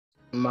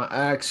My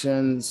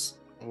actions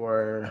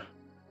were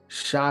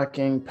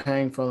shocking,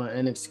 painful, and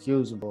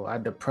inexcusable. I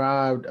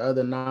deprived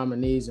other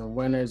nominees and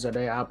winners of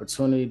their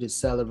opportunity to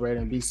celebrate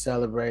and be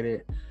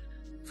celebrated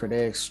for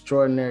their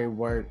extraordinary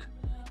work.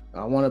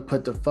 I want to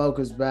put the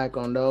focus back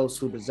on those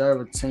who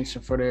deserve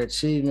attention for their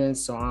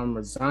achievements, so I'm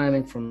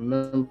resigning from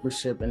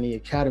membership in the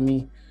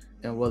Academy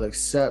and will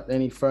accept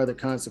any further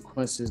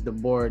consequences the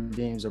board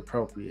deems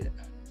appropriate.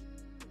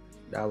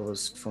 That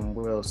was from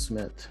Will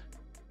Smith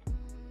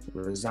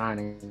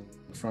resigning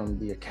from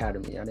the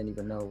Academy. I didn't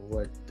even know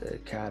what the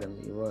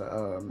Academy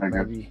was.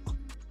 Maybe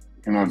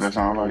you know what that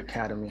sounds like?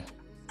 Academy.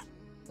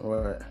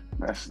 What?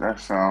 That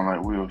sounds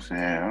like Will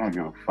saying, I don't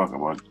give a fuck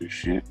about this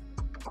shit.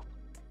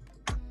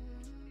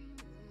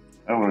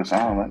 That's what it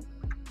sounds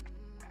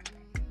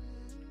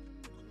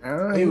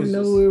like. He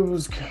knew it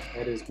was.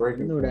 At his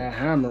breaking. Knew that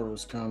hammer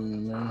was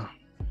coming, man.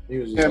 He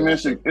was Yeah, I mean,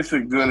 it's a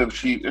good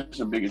achievement.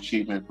 It's a big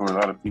achievement for a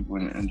lot of people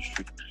in the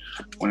industry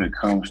when it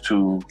comes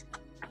to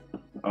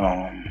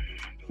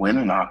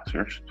winning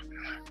Oscars,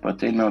 but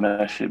they know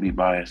that should be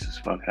biased as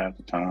fuck half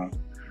the time.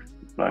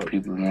 Black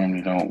people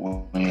normally don't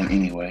win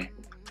anyway.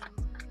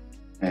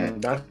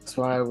 And that's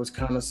why it was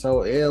kind of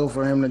so ill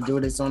for him to do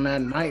this on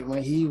that night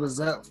when he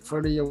was up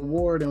for the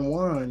award and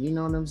won. You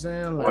know what I'm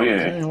saying?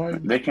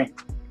 Like, they can't.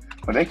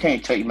 But they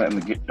can't take nothing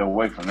to get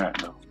away from that,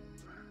 though.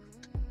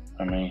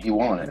 I mean, he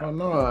won it. I don't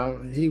know.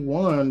 He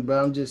won,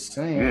 but I'm just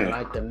saying,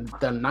 like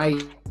the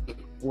night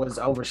was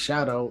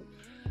overshadowed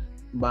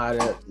by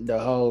the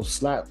whole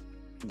slap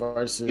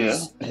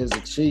versus his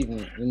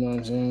achievement. You know what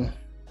I'm saying?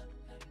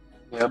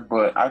 Yeah,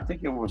 but I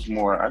think it was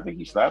more. I think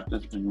he slapped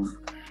this dude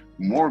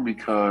more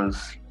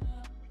because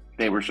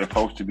they were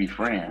supposed to be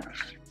friends.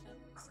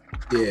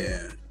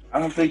 Yeah. I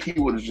don't think he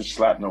would have just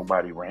slapped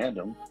nobody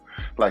random.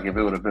 Like if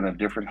it would have been a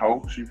different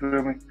host, you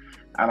feel me?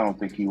 I don't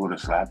think he would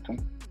have slapped him.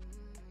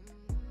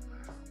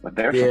 But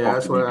they're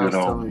supposed to be good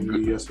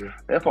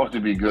old. They're supposed to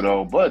be good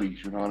old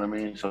buddies. You know what I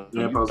mean? So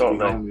you thought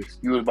like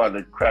you was about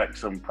to crack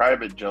some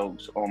private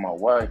jokes on my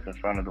wife in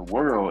front of the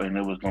world, and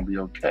it was gonna be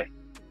okay.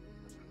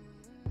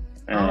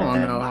 And, I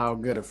don't know how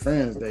good of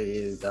friends they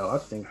is though. I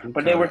think,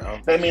 but they were.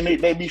 I mean,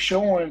 they be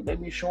showing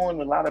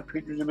a lot of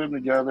pictures of them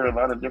together, a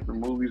lot of different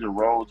movies or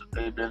roles that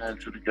they've been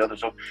into together.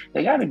 So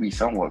they got to be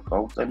somewhat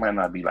close. They might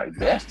not be like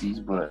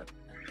besties, but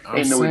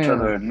they knew each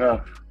other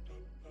enough.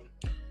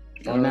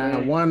 On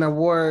that one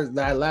award,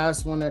 that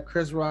last one that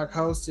Chris Rock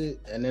hosted,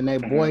 and then they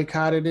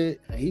boycotted it,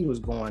 and he was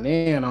going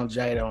in on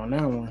Jada on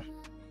that one.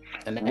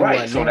 And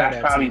so that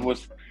probably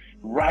was.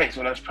 Right,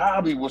 so that's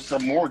probably was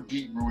some more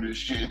deep-rooted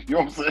shit, you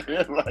know what I'm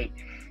saying? Like,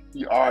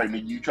 all right,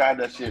 nigga, you tried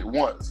that shit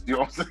once, you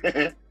know what I'm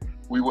saying?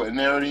 We wasn't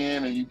there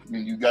in, and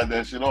you got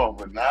that shit off,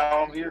 but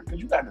now I'm here, because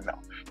you got to know.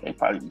 They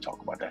probably be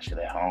talking about that shit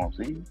at home,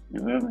 see? You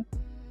feel me?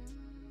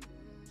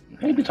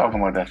 They be talking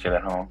about that shit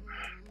at home.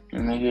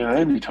 Yeah,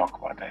 they be talking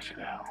about that shit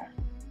at home.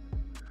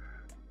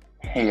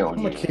 Hell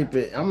I'm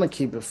gonna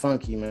keep it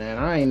funky, man.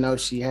 I ain't know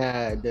she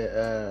had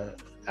the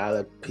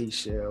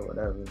alopecia or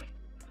whatever.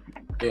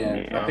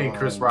 Yeah, I think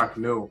Chris Rock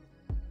knew.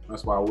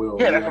 That's why Will.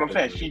 Yeah, that's what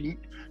I'm saying.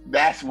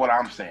 That's what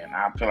I'm saying.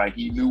 I feel like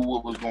he knew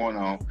what was going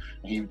on,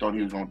 and he thought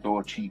he was going to throw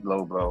a cheap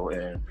low blow,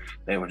 and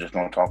they were just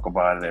going to talk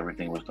about it.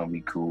 Everything was going to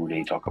be cool.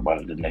 They talk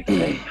about it the next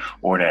day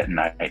or that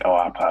night. Oh,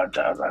 I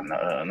apologize.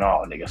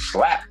 No, nigga,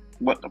 slap.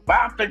 What the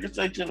 5 figure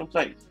say to the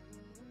face?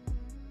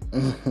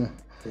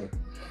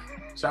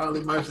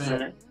 Charlie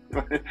Murphy.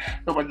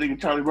 Nobody thinking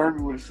Charlie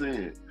Murphy would have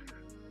said.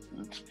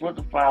 What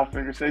the 5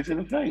 figure say to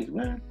the face,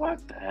 man? Fuck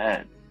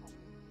that.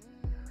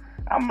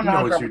 I'm a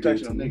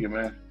non-confrontational nigga,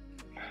 man.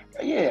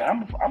 Yeah,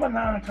 I'm a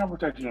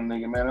non-confrontational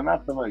nigga, man, and I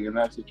feel like in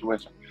that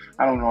situation,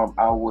 I don't know if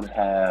I would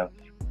have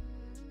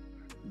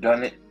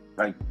done it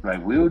like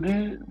Will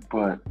did,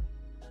 but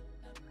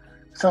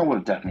something would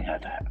have definitely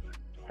had to happen.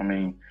 I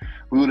mean,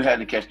 we would have had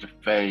to catch the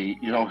fade.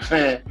 You know what I'm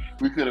saying?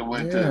 We could have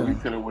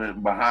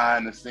went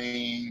behind the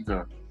scenes,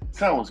 or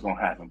something was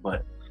gonna happen.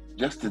 But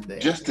just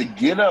to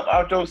get up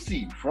out your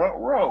seat, front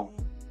row,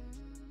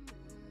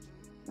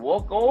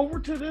 walk over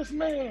to this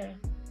man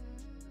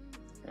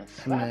and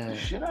slap the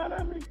shit out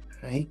of me.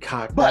 He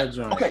cocked that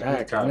joint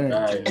back.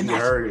 And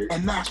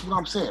that's what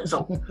I'm saying.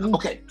 So so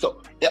look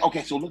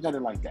at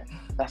it like that.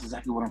 That's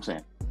exactly what I'm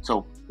saying.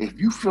 So if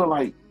you feel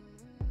like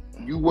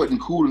you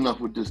wasn't cool enough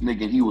with this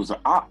nigga and he was an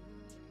op,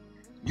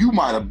 you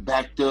might have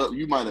backed up,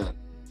 you might have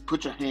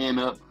put your hand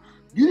up.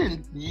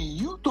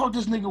 You thought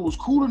this nigga was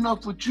cool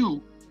enough with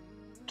you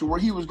to where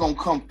he was gonna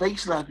come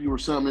face slap you or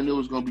something and it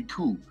was gonna be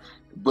cool.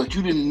 But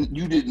you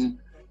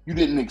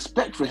didn't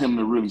expect for him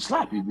to really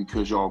slap you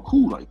because y'all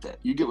cool like that.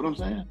 You get what I'm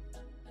saying?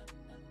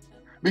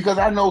 Because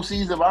I know,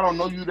 Seeze, if I don't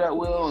know you that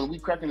well and we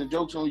cracking the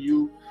jokes on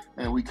you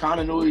and we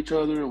kind of know each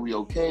other and we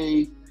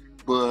okay,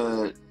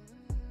 but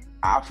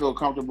I feel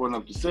comfortable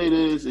enough to say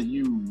this and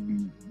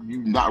you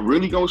not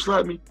really gonna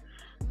slap me,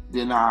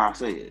 then I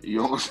say it. You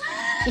know what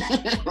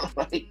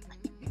I'm saying?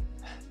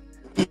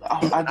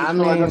 I just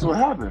feel like that's what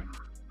happened.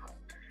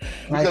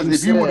 Because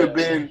if you would have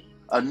been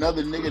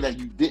another nigga that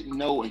you didn't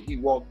know and he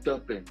walked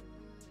up and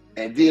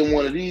and did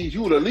one of these,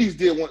 you would at least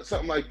did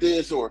something like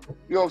this, or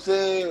you know what I'm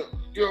saying?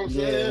 You know what I'm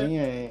saying? He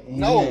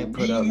ain't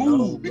put up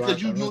moved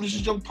because you knew this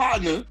is your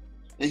partner,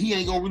 and he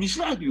ain't gonna really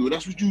slap you.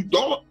 That's what you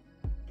thought.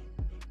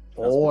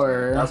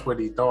 That's what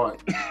he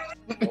thought.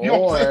 You know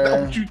what I'm saying?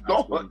 That's what you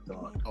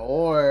thought.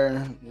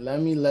 Or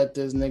let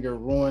this nigga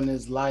ruin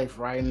his life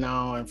right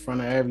now in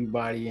front of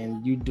everybody,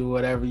 and you do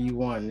whatever you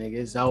want, nigga.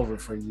 It's over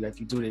for you if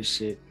you do this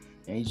shit.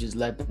 And you just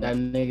let that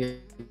nigga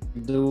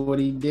do what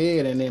he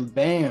did, and then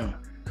bam,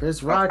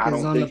 Chris Rock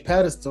is on the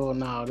pedestal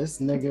now. This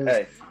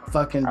nigga's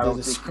fucking the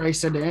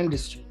disgrace of the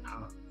industry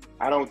now.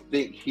 I don't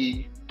think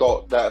he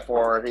thought that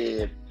far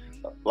ahead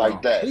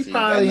like that. He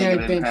probably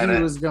ain't think he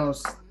was gonna.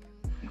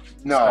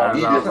 No,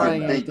 he just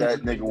didn't think that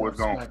nigga was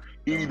gonna.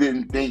 He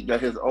didn't think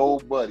that his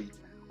old buddy,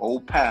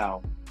 old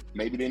pal,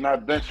 maybe they're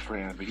not best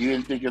friends, but he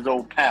didn't think his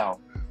old pal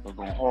was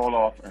gonna haul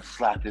off and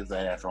slap his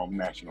ass on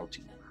national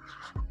TV.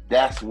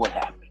 That's what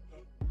happened.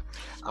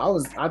 I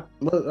was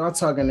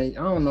talking to,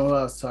 I don't know who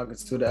I was talking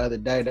to the other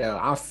day though.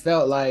 I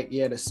felt like,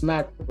 the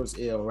smack was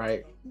ill,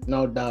 right?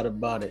 No doubt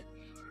about it.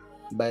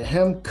 But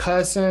him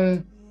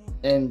cussing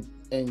and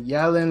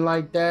yelling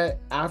like that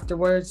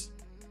afterwards,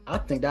 I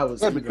think that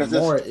was even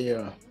more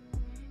ill.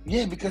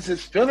 Yeah, because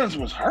his feelings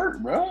was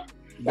hurt, bro.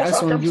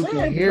 That's when you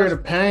can hear the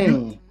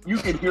pain. You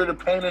can hear the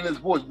pain in his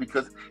voice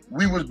because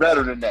we was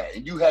better than that.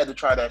 And you had to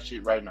try that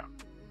shit right now.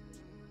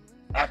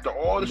 After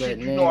all the shit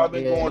I've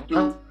been going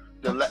through,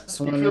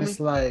 it's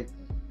like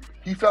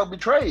he felt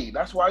betrayed.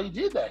 That's why he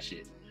did that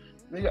shit.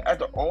 Nigga,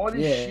 after all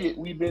this shit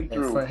we've been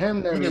through. And for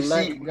him to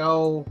let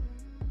go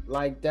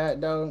like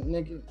that though,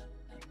 nigga.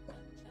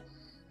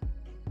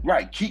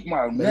 Right, keep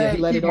my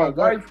name, keep my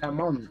wife that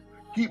moment.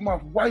 Keep my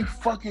wife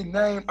fucking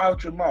name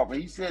out your mouth.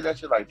 And he said that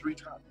shit like 3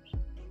 times.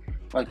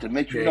 Like to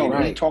make you know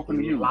he's talking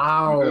to you.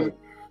 Loud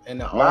in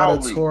the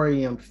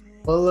auditorium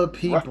full of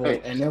people,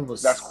 and it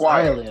was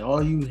silent.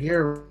 All you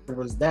hear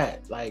was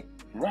that. Like,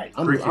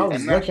 I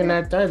was looking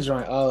at that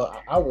joint. Oh,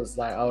 I was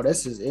like, oh,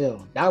 this is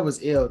ill. That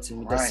was ill to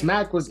me. The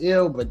smack was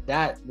ill, but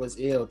that was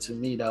ill to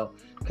me though,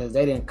 because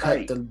they didn't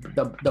cut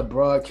the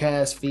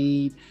broadcast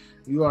feed.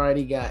 You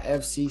already got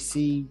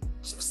FCC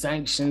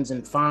sanctions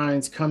and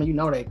fines coming. You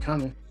know they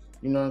coming.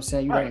 You know what I'm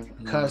saying? You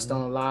ain't cussed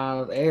on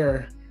live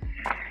air.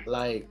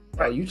 Like,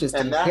 oh, you just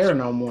didn't care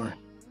no more.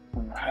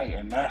 Right,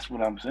 and that's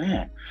what I'm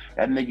saying.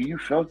 That nigga, you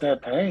felt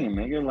that pain,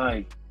 nigga.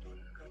 Like,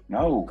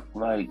 no,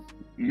 like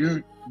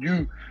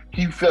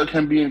he felt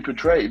him being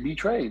betrayed,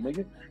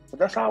 nigga. But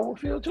that's how I would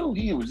feel too.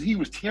 He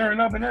was tearing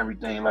up and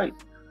everything. Like,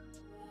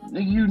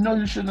 nigga, you know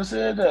you shouldn't have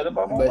said that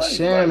about my wife. But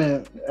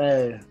Shannon,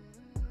 hey,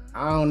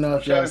 I don't know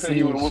if y'all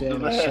seen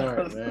Shannon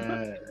Sharp,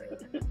 man.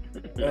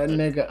 That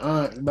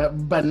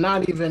nigga, but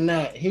not even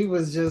that. He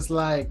was just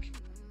like,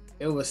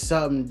 it was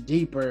something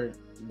deeper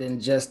than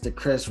just the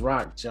Chris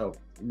Rock joke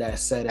that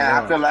set it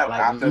off. I feel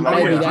like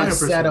maybe that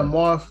set him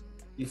off.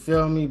 You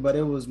feel me? But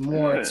it was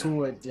more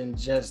to it than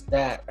just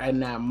that in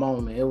that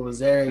moment. It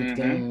was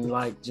everything,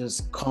 like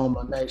just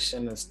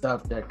culmination and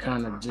stuff that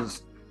kind of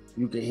just,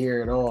 you could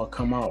hear it all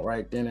come out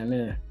right then and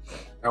there.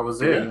 That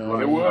was it.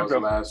 It was the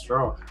last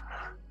straw.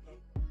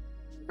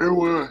 It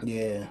was.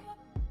 Yeah.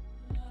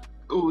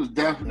 It was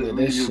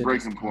definitely a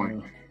breaking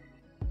point.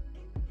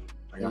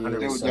 It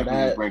was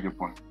definitely a breaking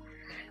point.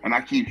 And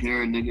I keep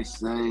hearing niggas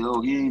say, oh,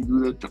 he ain't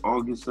do that to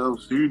August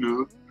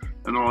Alsina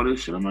and all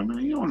this shit. I'm like, man,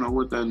 you don't know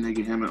what that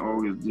nigga, him and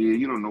August did.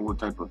 You don't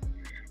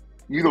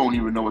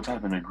even know what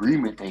type of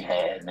agreement they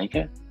had,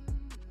 nigga.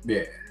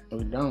 Yeah.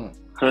 We don't.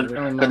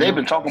 Because they've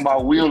been talking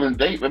about Will and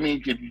Dave. I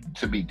mean,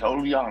 to be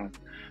totally honest,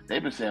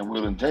 they've been saying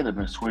Will and Dave have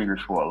been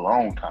swingers for a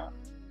long time.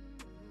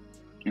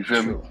 You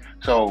feel me?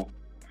 So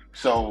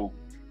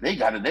they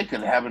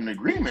could have an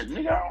agreement.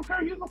 Nigga, I don't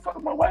care. You can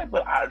fuck my wife,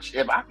 but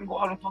if I can go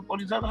out and fuck all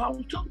these other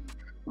houses too,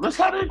 let's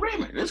have the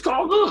agreement. It's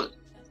all good.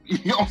 You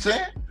know what I'm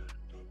saying?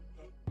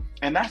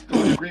 And that's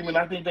the agreement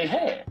I think they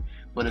had.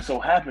 But it so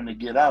happened to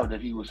get out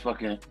that he was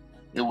fucking.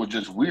 It was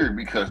just weird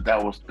because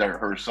that was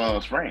her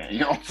son's friend. You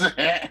know what I'm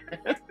saying?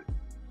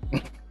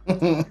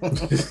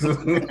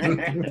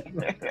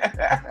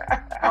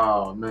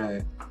 Oh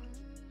man.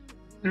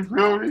 You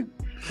feel me?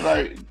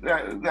 Like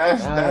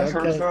that's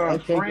her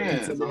son's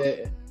friend.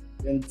 So.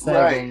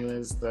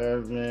 Entanglement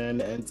stuff, man.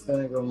 The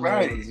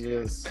entanglement is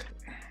just.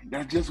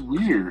 That's just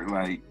weird.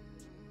 Like,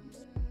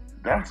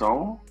 that's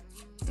all.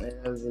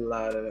 There's a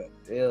lot of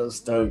ill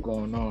stuff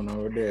going on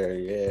over there.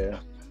 Yeah.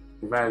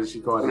 Imagine she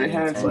called they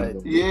had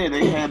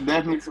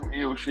definitely some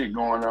ill shit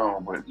going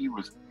on, but he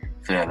was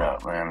fed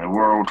up, man. The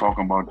world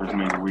talking about this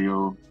nigga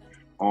Will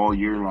all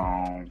year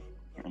long,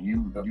 and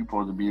you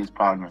supposed to be his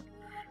partner,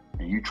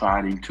 and you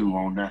tried him too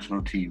on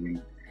national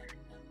TV.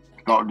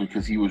 Thought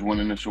because he was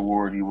winning this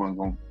award, he wasn't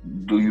gonna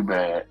do you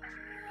bad,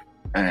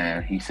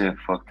 and he said,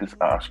 "Fuck this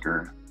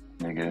Oscar,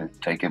 nigga,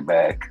 take it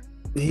back."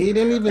 He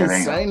didn't even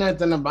say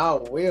nothing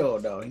about Will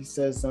though. He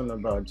said something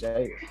about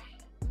Jay.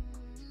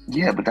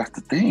 Yeah, but that's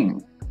the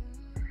thing.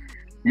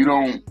 You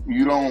don't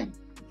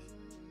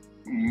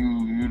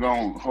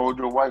hold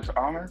your wife's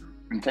honor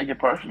and take it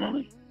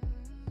personally.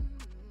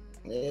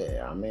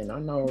 Yeah, I mean, I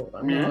know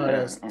how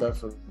that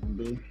stuff would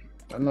be.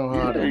 I know how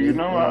Yeah, to be. you You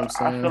know, know what I'm I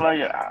saying? feel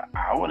like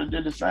I would have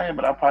did the same,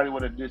 but I probably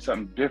would have did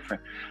something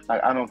different.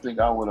 Like I don't think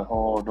I would have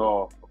hauled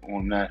off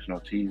on national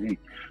TV,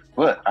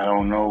 but I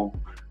don't know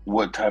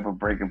what type of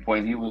breaking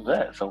point he was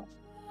at. So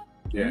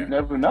you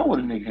never know what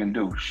a nigga can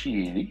do.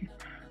 Shit,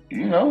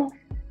 you know,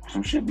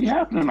 some shit be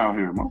happening out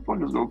here.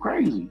 Motherfuckers go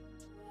crazy.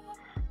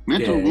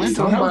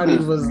 Mental health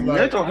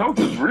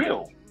is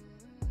real.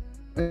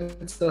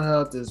 Mental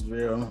health is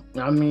real.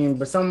 I mean,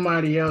 but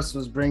somebody else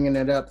was bringing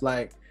it up.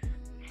 Like,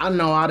 I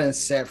know I done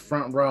sat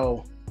front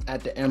row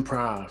at the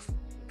Improv,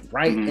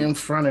 right in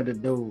front of the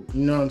dude.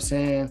 You know what I'm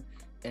saying?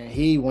 And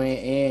he went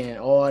in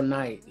all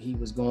night. He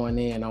was going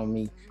in on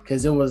me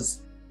because it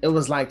was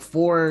like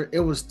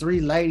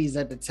three ladies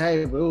at the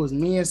table. It was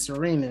me and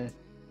Serena,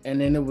 and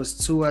then it was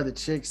two other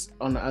chicks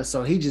on the.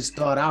 So he just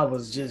thought I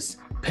was just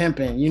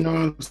pimping. You know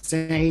what I'm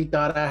saying? He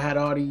thought I had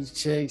all these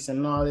chicks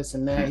and all this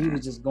and that. He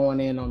was just going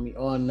in on me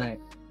all night.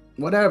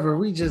 Whatever,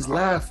 we just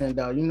laughing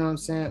though. You know what I'm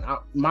saying?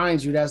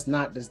 Mind you, that's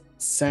not the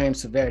same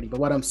severity.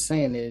 But what I'm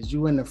saying is,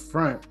 you in the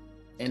front,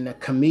 and the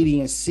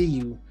comedians see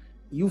you.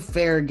 You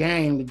fair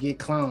game to get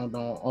clowned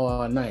on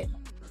all night.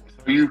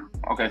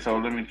 So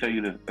let me tell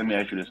you this. Let me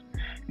ask you this.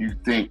 You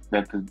think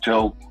that the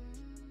joke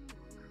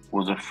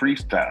was a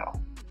freestyle?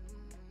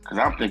 Because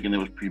I'm thinking it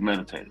was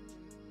premeditated.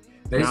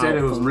 They said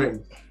it was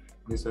written.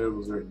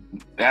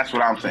 That's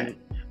what I'm saying.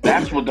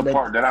 That's what the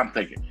part that I'm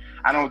thinking.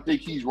 I don't think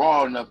he's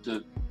raw enough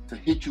to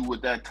hit you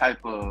with that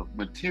type of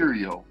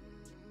material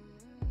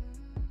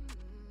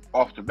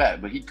off the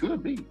bat, but he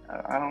could be.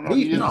 I don't know.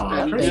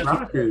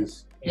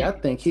 I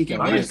think he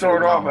can. He did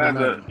start off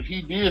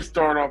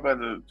as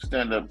a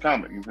stand-up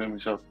comic. You feel me?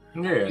 So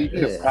he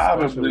could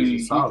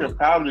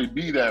probably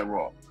be that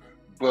raw.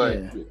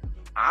 But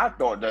I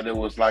thought that it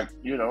was like,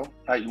 you know,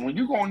 like when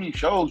you go on these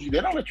shows,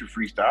 they don't let you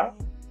freestyle.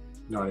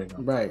 No, they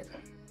don't. Right.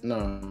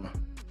 No.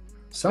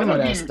 Some of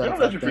that stuff. They don't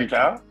let you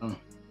freestyle.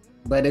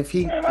 But if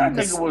he, I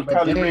think it was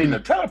probably reading a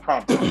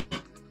teleprompter.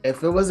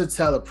 If it was a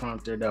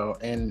teleprompter though,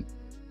 and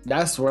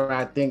that's where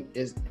I think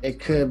it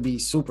could be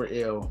super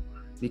ill.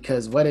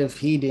 Because what if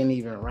he didn't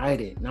even write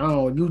it?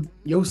 No,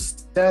 you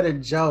said a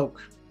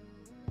joke.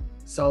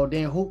 So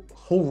then who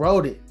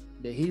wrote it?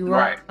 Did he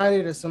write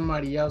it or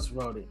somebody else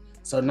wrote it?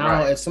 So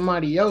now if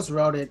somebody else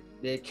wrote it,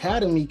 the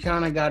Academy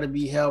kind of got to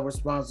be held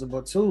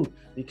responsible too,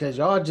 because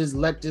y'all just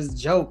let this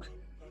joke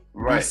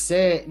be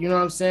said, you know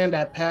what I'm saying,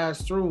 that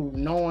passed through.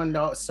 No one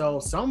knows. So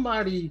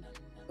somebody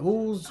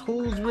who's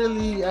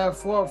really at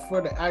fault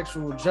for the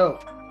actual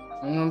joke.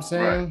 You know what I'm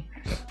saying?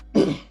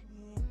 Right.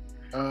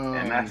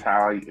 And that's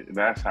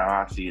how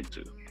I see it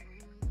too.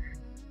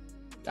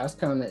 That's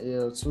kind of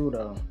ill too,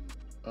 though.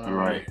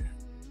 Right.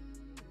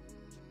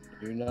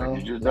 You know,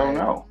 you just don't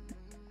know.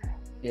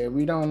 Yeah,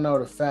 we don't know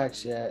the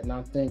facts yet, and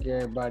I think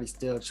everybody's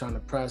still trying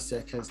to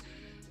process because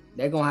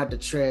they're gonna have to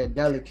tread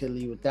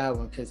delicately with that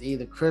one. Because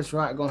either Chris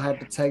Rock gonna have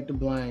to take the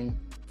blame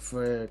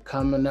for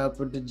coming up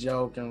with the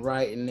joke and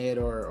writing it,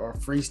 or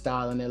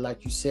freestyling it,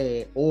 like you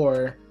said,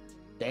 or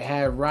they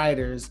had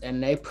writers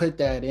and they put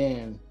that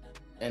in.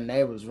 And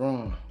they was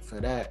wrong for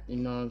that, you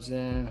know what I'm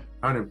saying?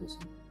 100%.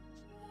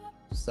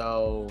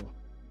 So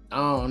I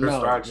don't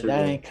know.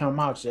 That ain't come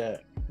out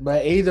yet.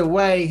 But either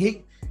way,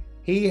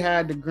 he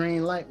had the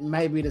green light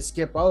maybe to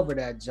skip over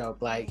that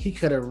joke. Like he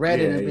could have read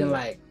it and been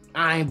like,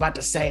 I ain't about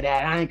to say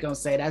that. I ain't gonna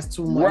say that's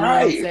too much.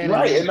 Right, you know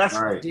right. And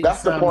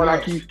that's the part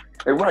I keep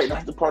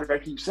that's the part I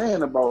keep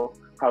saying about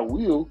how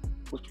Will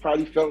was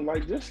probably felt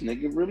like this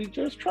nigga really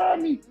just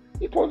tried me.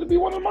 He's supposed to be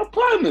one of my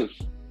partners.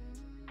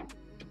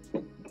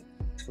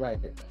 Right.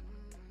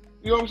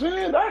 You know what I'm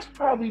saying? That's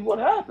probably what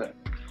happened.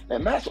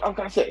 And that's what I'm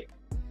gonna say.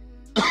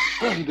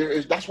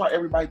 That's why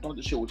everybody thought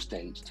the shit was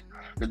staged.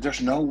 Because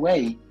there's no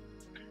way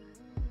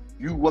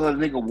you let a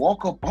nigga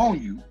walk up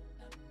on you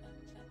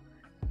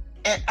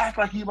and act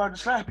like he about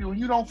to slap you and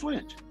you don't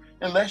flinch.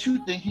 Unless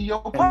you think he your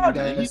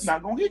partner and he's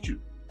not gonna hit you.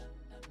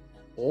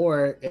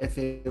 Or if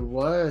it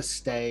was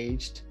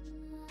staged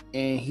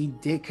and he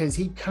did, because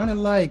he kind of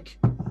like,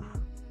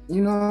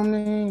 you know what I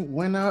mean,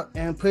 went up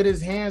and put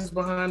his hands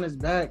behind his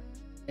back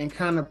and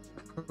kind of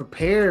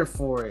prepared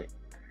for it.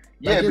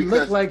 Yeah, like it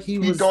looked like he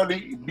was. Thought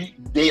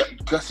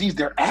because he's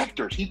their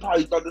actors. He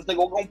probably thought this nigga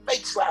was gonna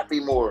fake slap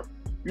him more.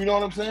 You know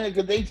what I'm saying?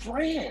 Because they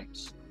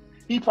friends.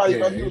 He probably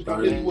thought he was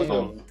gonna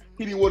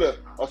hit him with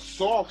a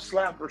soft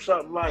slap or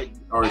something like.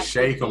 Or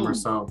shake him or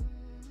something.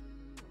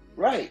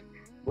 Right,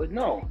 but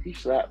no, he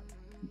slapped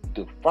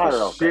the fire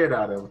out shit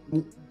out of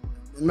him.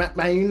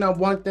 Man, you know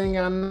one thing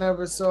I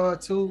never saw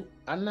too.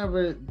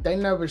 They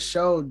never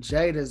showed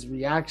Jada's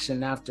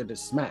reaction after the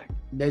smack.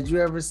 Did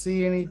you ever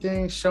see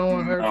anything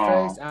showing her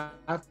face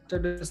after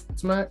the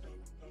smack?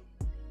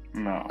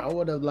 No. I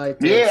would have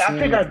liked to. Yeah, I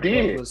think I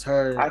did. Was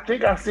her. I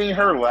think I seen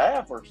her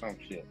laugh or some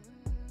shit.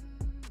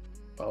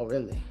 Oh,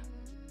 really?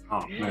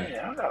 Oh, man.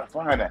 Yeah, I gotta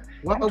find that.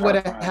 What would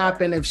have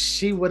happened if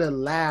she would have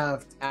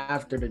laughed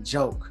after the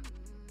joke?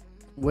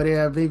 Would it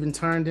have even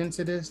turned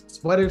into this?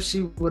 What if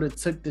she would have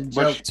took the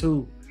joke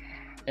too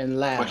and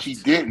laughed? But she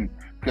didn't.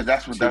 Because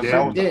that was the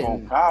whole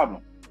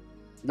problem.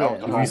 That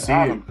was the whole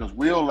problem. Because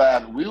Will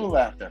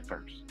laughed at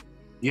first.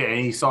 Yeah,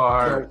 and he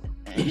saw her.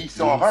 And he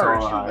saw her.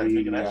 And she was like,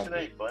 nigga, that shit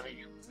ain't funny.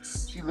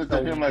 She looked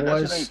at him like,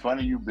 that shit ain't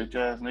funny, you bitch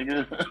ass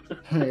nigga.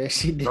 Yeah,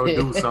 she did. Go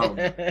do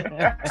something.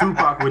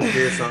 Tupac would have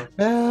did something.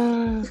 You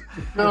know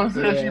what I'm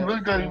saying? She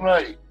looked at him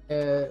like,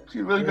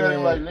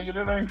 nigga,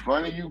 that ain't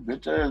funny, you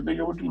bitch ass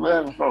nigga. What you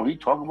laughing for? He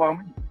talking about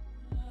me.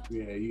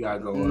 Yeah, you gotta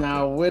go.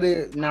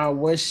 Now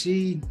was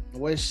she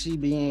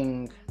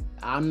being?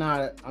 I'm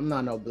not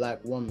no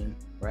black woman,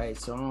 right?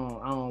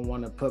 So I don't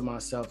want to put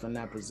myself in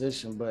that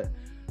position, but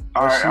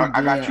all right,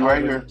 I got you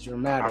right here.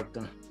 Dramatic.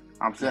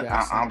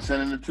 I'm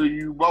sending it to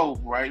you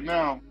both right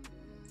now.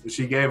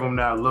 She gave him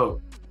that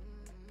look.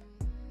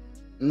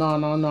 No.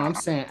 I'm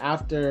saying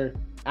after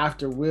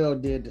Will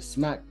did the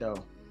smack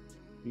though.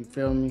 You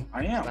feel me?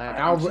 I am.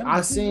 Like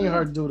I seen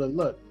her do the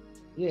look.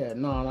 Yeah,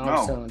 no, I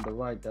was telling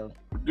Dwight though.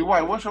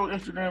 Dwight, what's your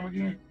Instagram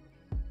again?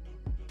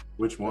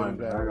 Which one?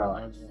 I got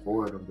like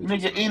 4 of them.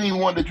 Nigga,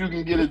 anyone that you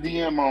can get a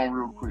DM on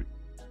real quick.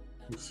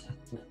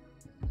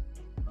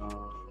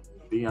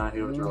 Dion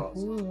Hill draws.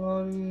 Who is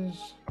all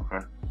these?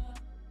 Okay.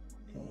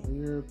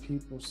 Weird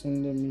people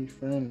sending me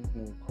friend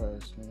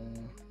requests,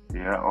 man.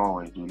 Yeah, I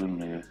always do them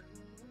niggas.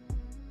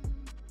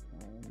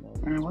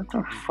 Man, what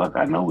the fuck?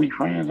 I know we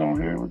friends on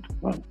here. What the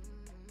fuck?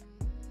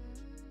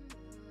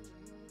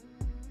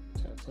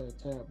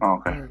 Tap. Oh,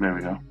 okay, there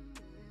we go.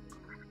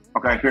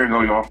 Okay, here we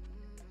go, y'all.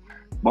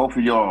 Both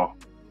of y'all.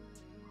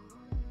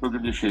 Look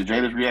at this shit.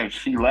 Jada's reaction.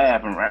 She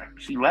laughing, right?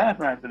 She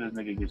laughing after this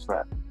nigga gets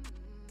slapped.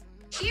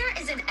 Here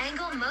is an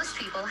angle most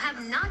people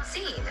have not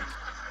seen.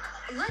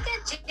 Look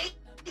at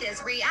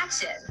Jada's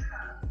reaction.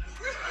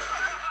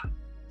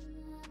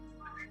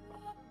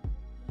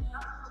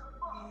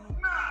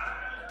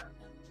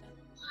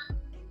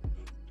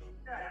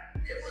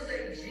 It was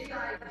a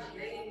G.I.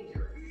 Jane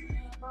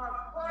dream. My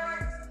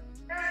first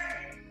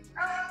name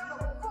out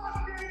the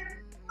fucking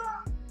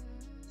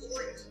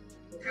street.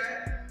 Okay?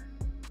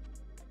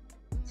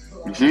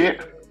 You see it?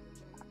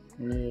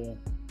 Yeah.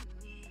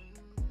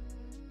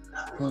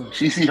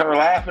 She see her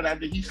laughing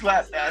after he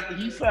slapped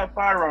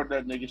fire on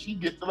that nigga. She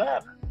gets to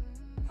laughing.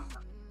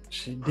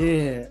 She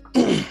did.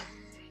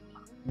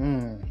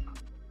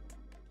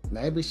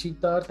 Maybe she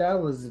thought that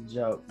was a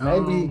joke.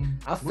 Maybe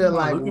I feel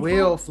like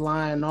Will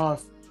flying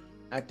off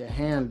at the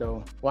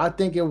handle. Well, I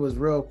think it was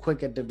real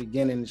quick at the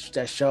beginning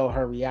that showed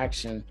her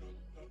reaction,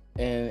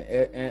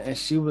 and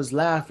she was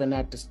laughing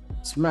at the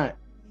smack.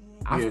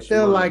 I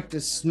feel like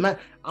the smack.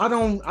 I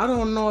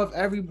don't know if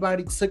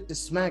everybody took the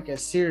smack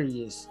as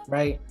serious,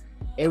 right?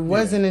 It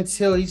wasn't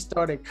until he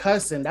started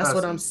cussing. That's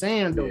what I'm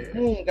saying. The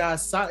boom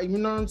got, you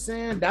know what I'm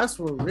saying? That's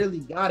what really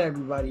got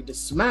everybody. The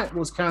smack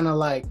was kind of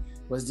like,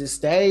 was this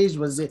staged?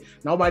 Was it?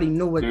 Nobody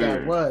knew what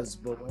that was.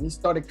 But when he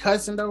started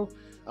cussing though,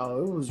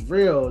 oh, it was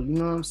real. You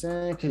know what I'm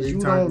saying? Because you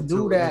don't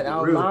do that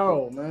out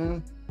loud,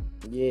 man.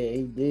 Yeah,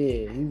 he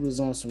did. He was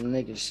on some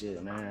nigga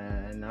shit,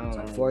 man. And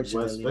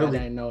unfortunately, that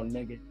ain't no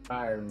nigga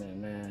environment,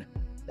 man.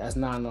 That's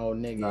not no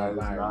nigga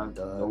environment,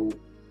 dog.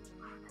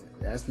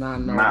 That's not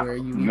nowhere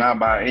not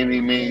by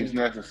any means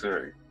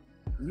necessary.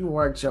 You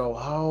worked your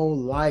whole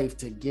life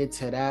to get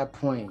to that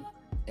point,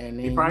 and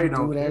then you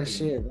do that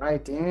shit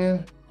right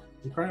then.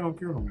 He probably don't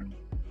care no more.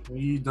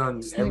 He's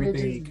done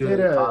everything he could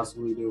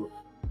possibly do.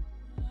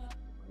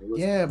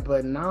 Yeah,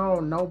 but now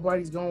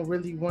nobody's gonna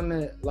really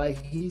wanna,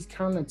 like, he's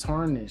kind of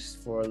tarnished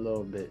for a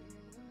little bit.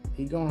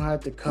 He gonna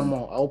have to come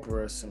on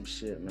Oprah or some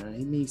shit, man.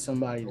 He needs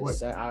somebody to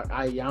say,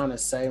 Ayana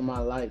saved my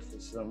life or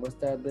something. What's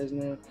that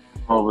business?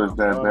 Oh, it's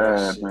that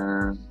bad,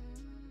 man.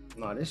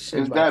 No, this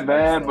shit. It's that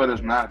bad, but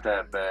it's not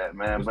that bad,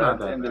 man. But at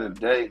the end of the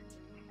day,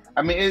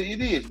 I mean,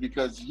 it is,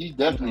 because he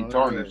definitely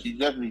tarnished. He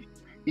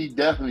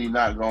definitely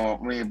not going.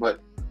 I mean,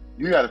 but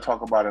you got to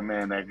talk about a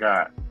man that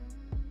got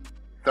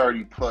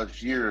 30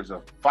 plus years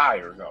of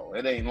fire, though.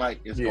 It ain't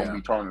like it's gonna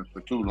be tarnished for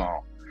too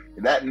long.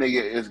 That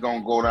nigga is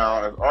gonna go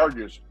down as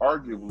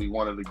arguably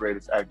one of the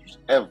greatest actors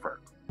ever,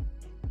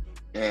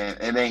 and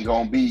it ain't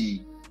gonna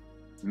be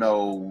that's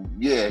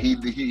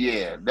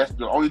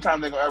the only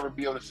time they're gonna ever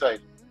be able to say,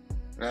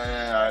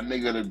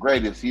 nigga the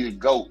greatest, he the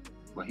GOAT,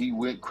 but he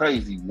went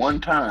crazy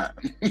one time.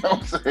 You know what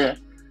I'm saying?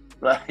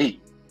 Like,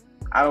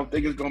 I don't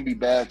think it's gonna be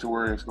bad to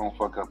where it's gonna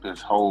fuck up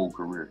his whole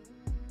career.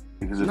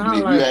 Because if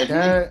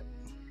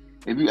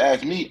you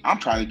ask me, I'm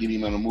trying to get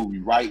him in a movie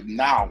right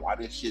now while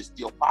this shit's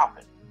still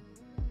popping.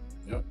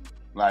 Yep.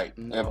 Like,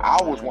 if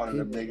I was one of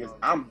them niggas,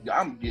 I'm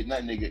getting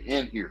that nigga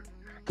in here.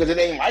 Cause it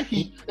ain't like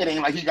he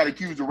got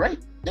accused of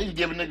rape. They just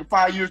give a nigga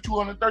 5 years,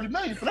 $230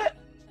 million for that.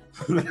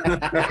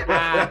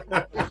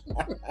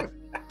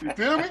 You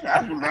feel me?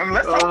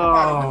 Let's talk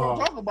about it. We're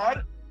gonna talk about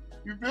it.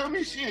 You feel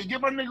me? Shit,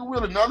 give my nigga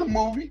Will another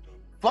movie.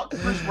 Fuck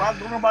Chris Rock.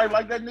 Don't nobody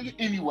like that nigga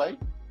anyway.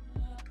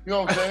 You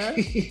know what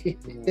I'm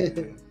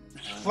saying?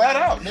 Flat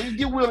out, nigga,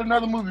 get Will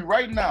another movie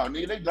right now.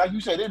 Nigga, they, like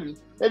you said, they done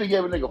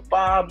gave a nigga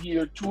 5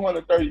 years,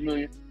 $230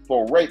 million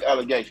for rape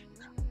allegations.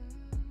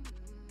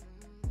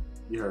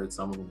 You heard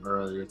some of them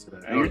earlier today.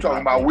 And you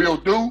talking about Will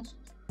Do?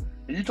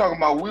 And you talking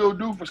about Will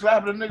Do for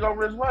slapping a nigga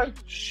over his wife?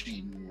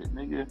 Shit,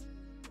 nigga.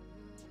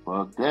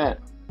 Fuck that.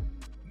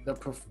 the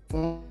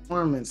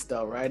performance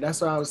though, right?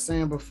 That's what I was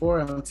saying before.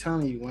 I'm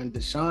telling you, when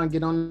Deshaun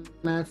get on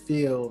that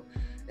field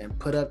and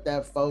put up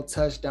that 4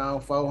 touchdown,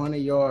 400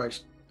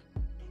 yards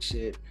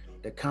shit,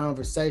 the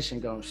conversation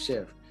gonna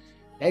shift.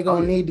 They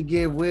gonna need to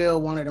give Will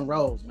one of them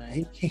roles,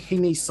 man. He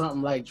needs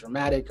something like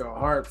dramatic or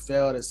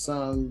heartfelt or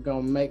something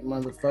gonna make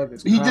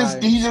motherfuckers He cry.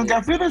 just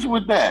got finished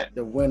with that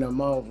to win them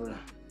over.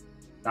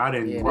 I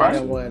didn't watch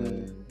that it.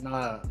 wasn't.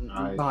 Nah,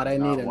 they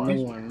need a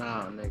new one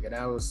now, nigga.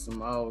 That was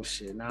some old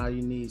shit. Now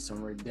you need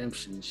some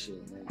redemption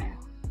shit, nigga.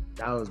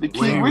 That was the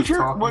King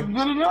Richard wasn't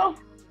good enough.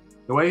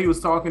 The way he was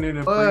talking in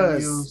the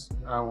previews,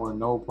 I don't want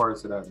no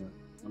parts of that, man.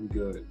 I'm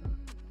good.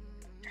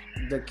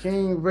 The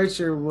King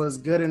Richard was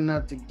good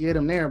enough to get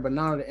him there, but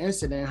now the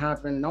incident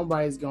happened.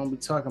 Nobody's gonna be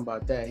talking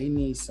about that. He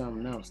needs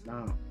something else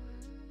now.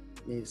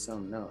 He needs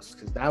something else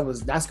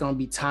because that's gonna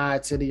be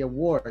tied to the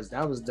awards.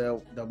 That was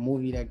the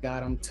movie that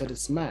got him to the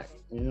smack.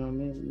 You know what I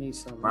mean? He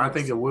needs something. I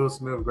think it Will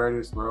Smith's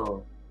greatest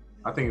role.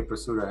 I think in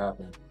Pursuit of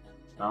Happiness.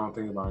 I don't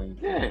think about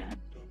anything. Yeah,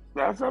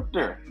 that's up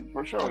there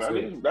for sure.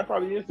 That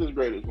probably is his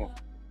greatest one.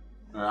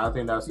 I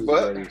think that's his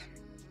greatest.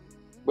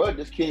 But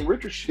this King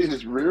Richard shit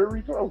is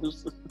very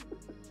close.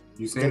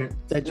 You seen it?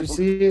 Did you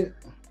see it?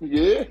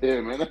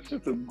 Yeah, man. That's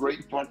just a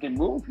great fucking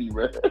movie,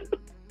 man.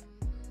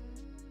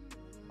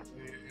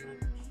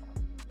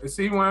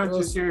 See, when I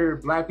just hear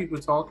black people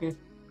talking,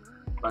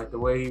 like the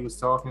way he was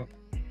talking,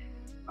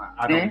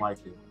 I don't like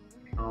it.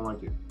 I don't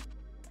like it.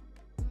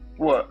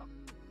 What?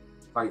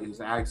 Like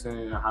his accent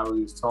and how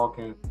he was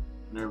talking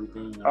and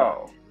everything.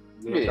 Yeah,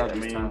 that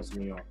just turns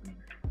me off. Man.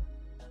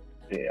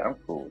 Yeah, I'm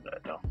cool with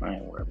that, though. I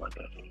ain't worried about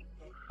that.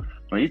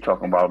 When you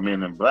talking about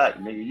Men in Black,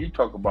 nigga, you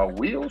talk about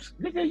Wheels,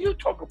 nigga, you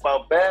talk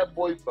about Bad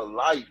Boy for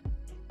Life.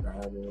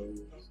 Bad Boys.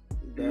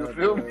 You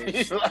feel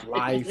me?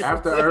 Life.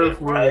 After Earth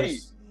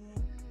was,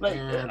 like,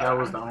 that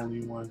was the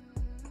only one.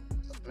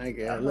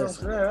 Nigga,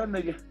 listen. That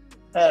nigga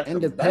had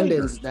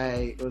Independence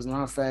Day was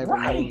my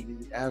favorite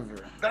movie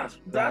ever. That's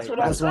what I'm saying.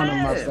 That's one of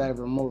my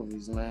favorite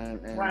movies, man.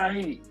 And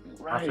right.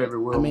 My favorite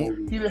Will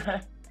movie.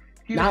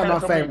 Not my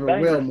favorite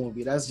Will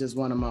movie. That's just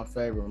one of my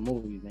favorite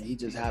movies, man. He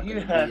just happened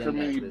to had so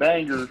many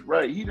bangers,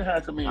 right? He done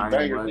had so many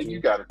bangers. Nigga, you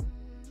got it.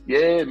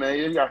 Yeah, man.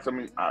 He got so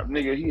many.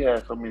 Nigga, he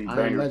had so many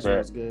bangers. Legend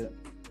was good.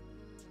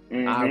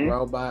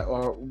 iRobot,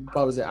 or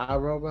what was it?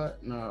 iRobot?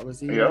 No, was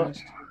he? Yep.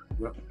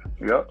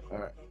 All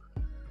right.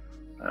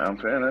 I'm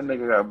saying that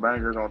nigga got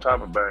bangers on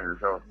top of bangers,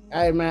 yo.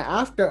 Hey man,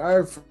 After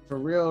Earth for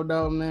real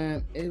though,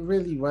 man, it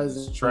really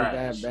wasn't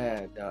that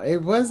bad, though. It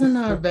wasn't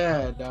that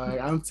bad, dog.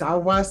 I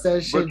watched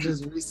that shit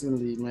just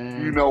recently,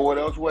 man. You know what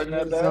else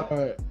wasn't that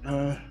bad?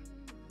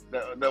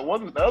 The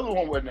other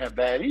one wasn't that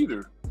bad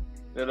either.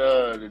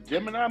 The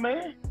Gemini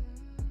Man.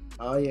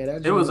 Oh yeah,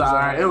 that. It was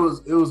alright. It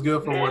was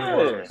good for what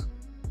it was.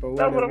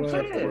 That's what I'm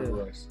saying.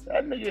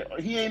 That nigga,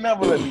 he ain't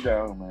never let me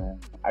down, man.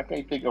 I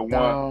can't think of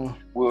one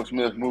Will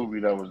Smith movie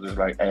that was just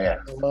like ass.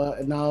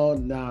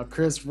 No.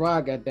 Chris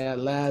Rock at that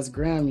last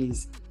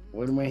Grammys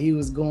when he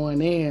was going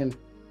in,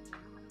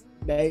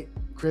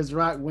 Chris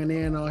Rock went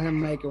in on him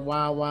making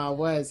Wild Wild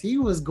West. He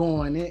was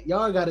going in.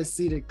 Y'all got to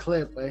see the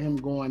clip of him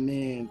going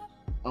in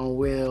on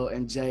Will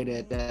and Jada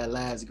at that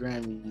last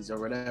Grammys or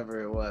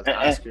whatever it was.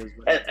 Oscars.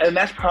 And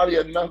that's probably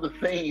another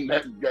thing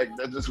that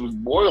just was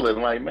boiling.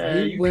 Like,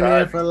 man, he went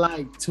in for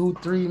like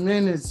 2-3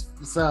 minutes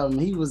or something.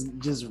 He was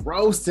just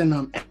roasting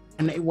them.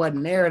 And they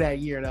wasn't there that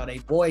year, though. They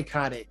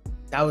boycotted.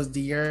 That was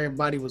the year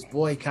everybody was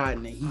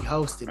boycotting it. He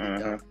hosted it,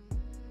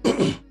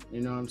 though.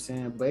 You know what I'm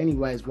saying? But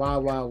anyways,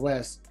 Wild Wild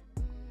West.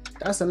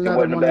 That's another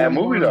one. It wasn't a bad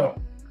movie,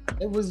 though.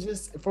 It was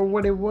just, for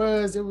what it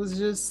was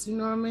just, you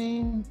know what I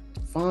mean?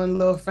 Fun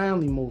little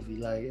family movie.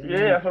 Like,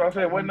 that's what I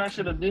said. Wasn't that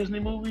shit a Disney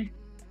movie?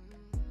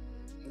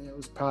 It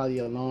was probably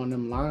along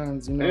them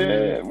lines, you know.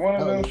 Yeah, one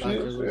of those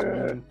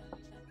shits.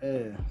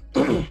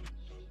 Yeah.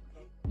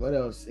 What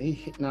else?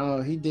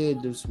 He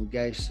did do some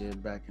gay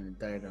shit back in the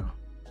day, though.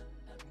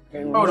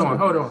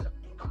 Hold on.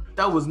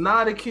 That was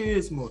not a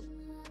kids movie.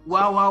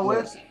 Wild Wild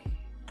West.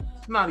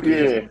 It's not a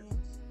kids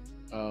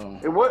movie.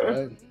 It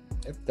wasn't.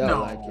 It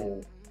felt like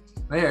it.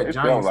 They had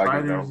giant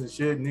spiders and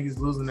shit. Niggas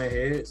losing their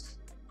heads.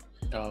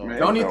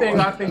 The only thing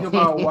I think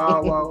about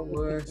Wild Wild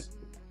West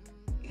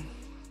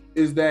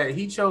is that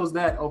he chose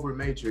that over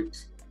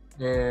Matrix,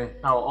 and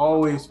I'll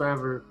always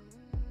forever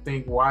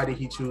think, why did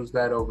he choose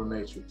that over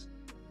Matrix?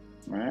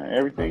 Man,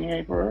 everything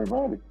ain't for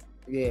everybody.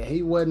 Yeah,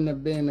 he wouldn't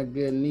have been a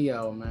good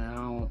Neo, man. I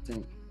don't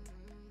think.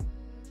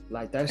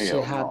 Like, that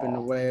shit happened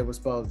the way it was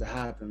supposed to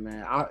happen,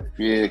 man.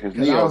 Because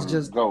Neo was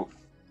just GOAT.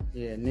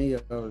 Yeah, Neo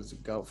was a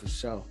GOAT for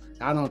sure.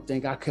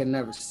 I could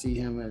never see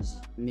him as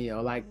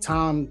Neo. Like,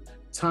 Tom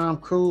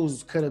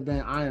Cruise could have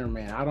been Iron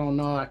Man. I don't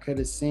know. I could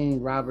have seen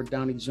Robert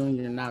Downey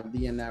Jr. not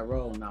be in that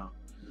role now.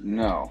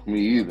 No, me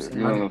either.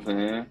 You know what I'm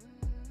saying?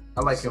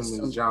 I like him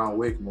as John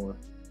Wick more.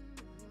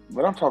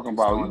 But I'm talking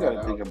about, you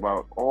gotta think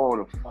about all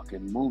the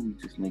fucking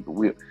movies this nigga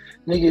will.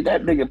 Nigga,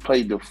 that nigga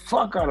played the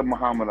fuck out of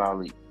Muhammad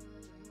Ali.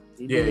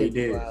 He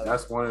did.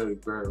 That's one of the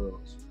great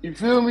roles. You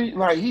feel me?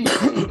 Like, he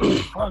played the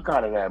fuck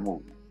out of that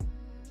movie.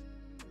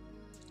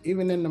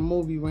 even in the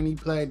movie when he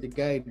played the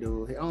gay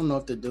dude, I don't know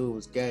if the dude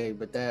was gay,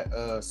 but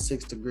that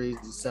 6 Degrees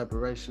of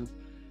Separation.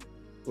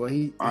 Well,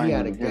 he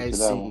had a gay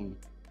scene.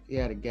 He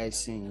had a gay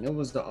scene. It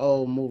was the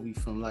old movie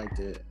from like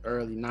the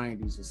early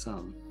 90s or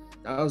something.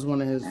 That was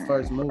one of his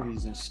first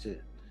movies and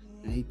shit.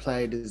 And he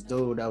played this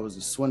dude that was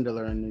a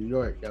swindler in New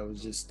York that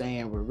was just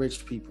staying with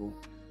rich people.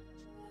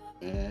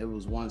 And it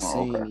was one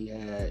scene he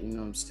had, you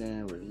know what I'm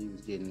saying, where he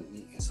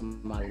was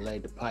somebody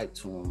laid the pipe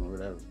to him or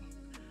whatever.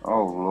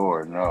 Oh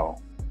Lord, no.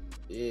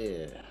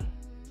 Yeah.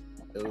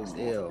 It was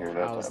ill.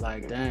 I was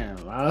like, damn.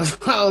 I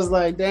was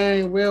like,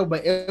 dang, Will.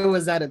 But it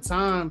was at a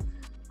time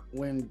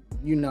when,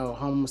 you know,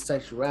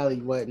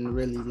 homosexuality wasn't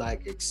really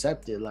like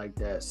accepted like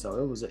that. So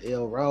it was an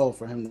ill role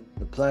for him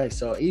to play.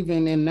 So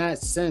even in that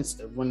sense,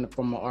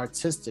 from an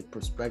artistic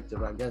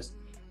perspective, I guess,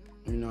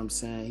 you know what I'm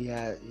saying, he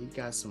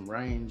got some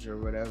range or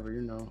whatever,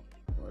 you know,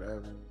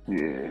 whatever.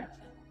 Yeah.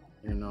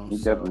 You know. He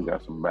definitely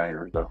got some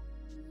bangers though.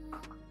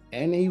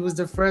 And he was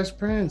the Fresh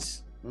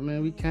Prince. I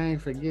mean, we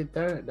can't forget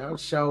that. That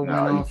show went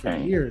on for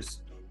years.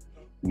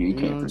 You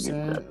can't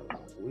forget that.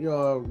 We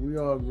all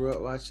grew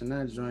up watching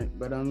that joint,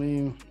 but I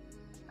mean,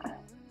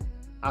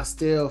 I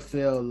still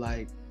feel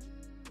like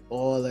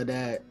all of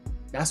that.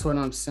 That's what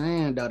I'm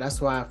saying, though.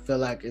 That's why I feel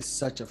like it's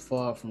such a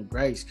fall from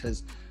grace.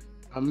 Because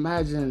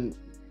imagine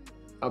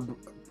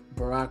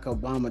Barack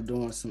Obama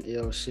doing some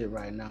ill shit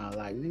right now.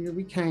 Like, nigga,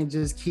 we can't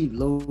just keep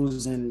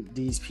losing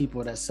these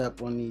people that's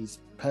up on these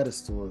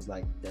pedestals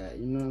like that.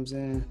 You know what I'm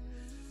saying?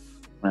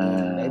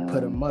 And they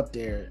put him up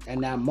there.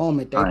 And that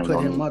moment they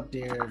put him up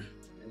there,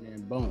 and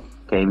then boom.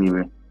 I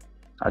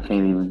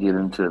can't even get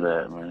into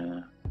that,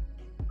 man.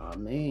 I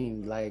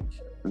mean, like,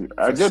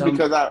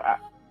 because I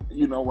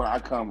you know, when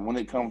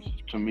it comes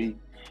to me,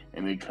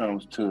 and it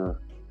comes to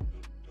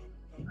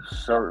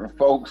certain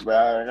folks,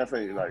 man, like I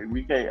say, like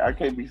I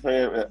can't be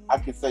saying. I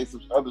can say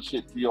some other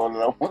shit to y'all that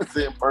I want to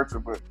say in person,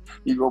 but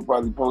you gonna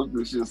probably post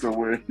this shit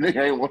somewhere.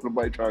 Nigga ain't want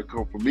nobody trying to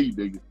come for me,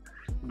 nigga.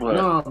 But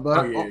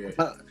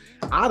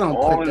I don't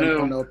put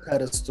them on no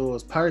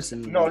pedestals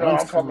personally. No,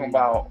 I'm talking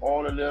about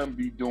all of them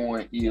be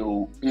doing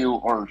ill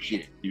or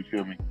shit. You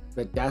feel me?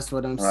 But that's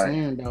what I'm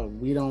saying, though.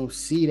 We don't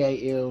see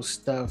that ill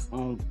stuff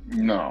on.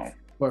 No.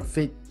 Or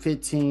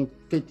 50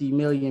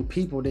 million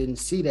people didn't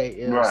see that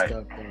ill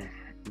stuff, though.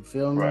 You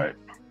feel me? Right.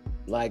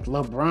 Like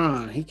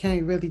LeBron, he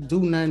can't really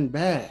do nothing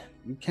bad.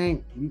 You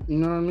can't, you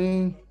know what I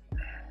mean?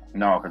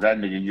 No, because that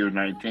nigga year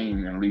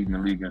 19 and leading the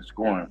league in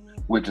scoring,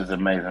 which is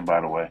amazing,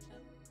 by the way.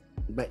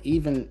 But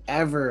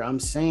I'm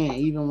saying,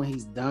 even when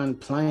he's done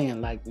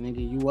playing, like,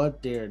 nigga, you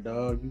up there,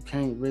 dog. You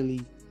can't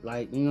really,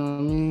 like, you know what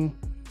I mean?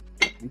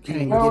 You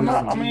can't get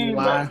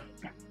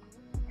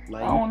I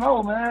don't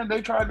know, man.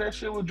 They tried that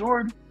shit with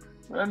Jordan.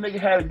 That nigga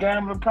had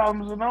gambling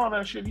problems and all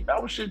that shit.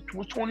 That was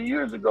 20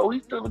 years ago.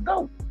 He's still a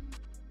dope.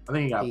 I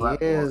think he got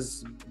black.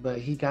 Yes, but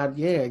he got,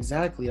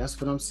 exactly.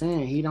 That's what I'm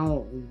saying. He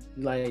don't,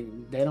 like,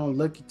 they don't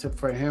look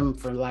for him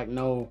for, like,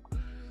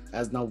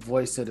 as no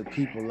voice of the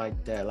people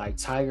like that. Like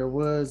Tiger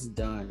was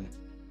done.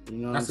 You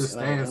know, that's the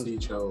stance he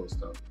chose,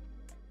 though.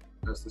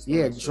 That's the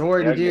stance.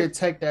 Jordan did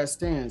take that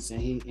stance,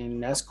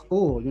 and that's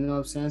cool. You know what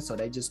I'm saying? So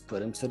they just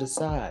put him to the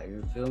side.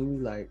 You feel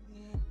me? Like,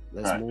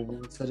 let's move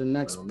on to the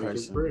next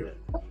person.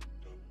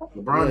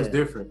 LeBron is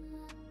different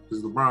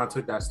because LeBron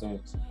took that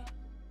stance.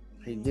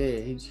 He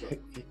did.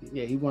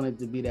 He wanted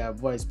to be that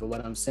voice. But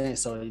what I'm saying,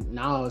 so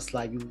now it's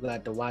like you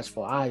got the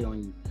watchful eye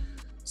on you.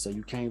 So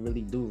you can't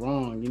really do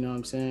wrong, you know what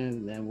I'm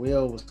saying? And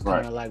Will was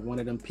kind of like one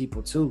of them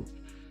people too.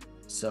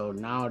 So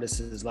now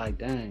this is like,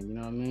 dang, you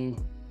know what I mean?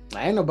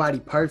 Like, ain't nobody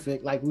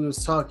perfect. Like we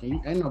was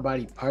talking, ain't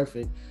nobody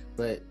perfect,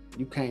 but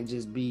you can't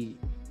just be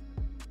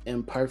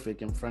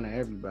imperfect in front of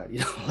everybody,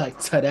 you know, like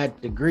to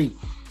that degree.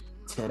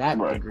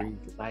 Degree,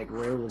 like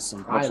where it was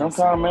some violence.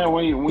 Sometimes, man,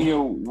 when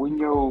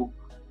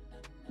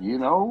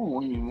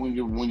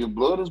your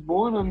blood is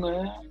boiling,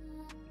 man.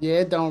 Yeah,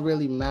 it don't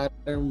really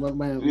matter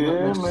when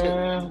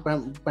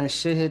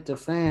shit hit the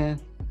fan.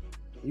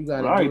 You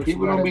gotta do what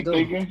people don't be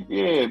thinking.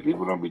 Yeah,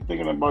 people don't be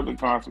thinking about the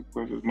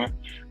consequences, man.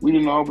 We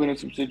done all been in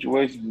some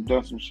situations and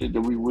done some shit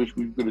that we wish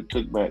we could have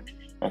took back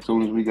as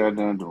soon as we got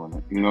done doing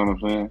it. You know what I'm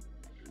saying?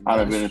 I'd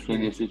have been in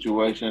plenty of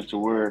situations to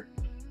where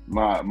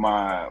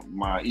my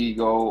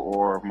ego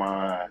or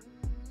my,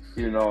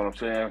 you know what I'm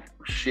saying,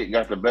 shit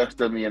got the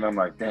best of me, and I'm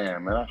like,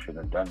 damn, man, I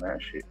shouldn't have done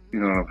that shit. You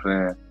know what I'm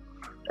saying?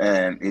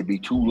 And it'd be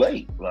too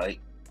late. Like,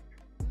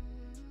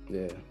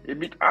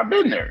 I've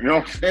been there. You know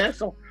what I'm saying?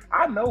 So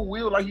I know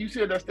Will, like you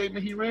said, that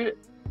statement he read,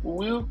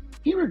 Will,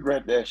 he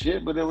regret that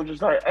shit, but it was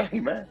just like, hey,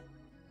 man,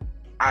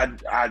 I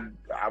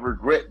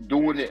regret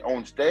doing it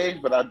on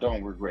stage, but I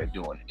don't regret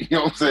doing it. You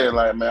know what I'm saying?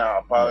 Like, man, I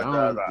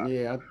apologize.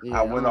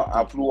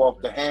 I flew off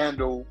the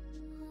handle.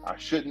 I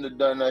shouldn't have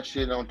done that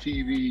shit on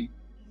TV.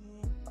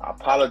 I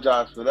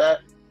apologize for that.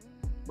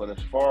 But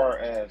as far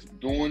as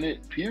doing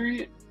it,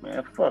 period,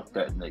 man, fuck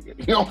that nigga.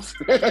 You know what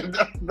I'm saying?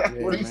 That's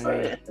what he's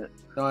saying.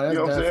 No, that's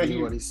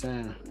definitely what he's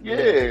saying.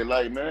 Yeah,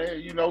 like, man,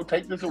 you know,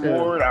 take this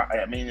award.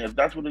 I mean, if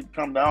that's what it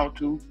come down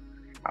to,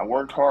 I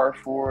worked hard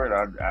for it.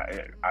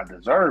 I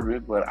deserve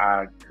it, but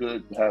I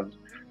could have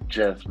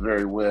just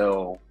very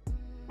well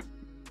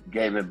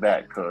gave it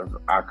back because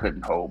I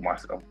couldn't hold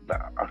myself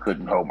down. I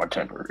couldn't hold my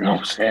temper. You know what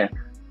I'm saying?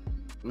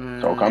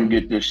 So come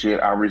get this shit.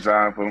 I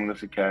resigned from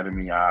this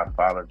academy. I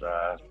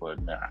apologize,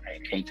 but nah, I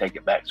can't take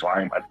it back. So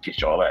I ain't about to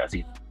kiss y'all ass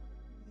either.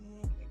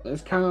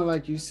 It's kind of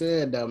like you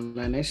said, though,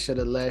 man. They should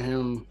have let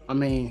him. I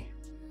mean,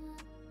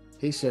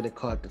 he should have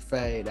caught the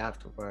fade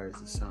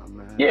afterwards or something,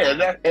 man.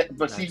 Yeah,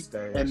 but see,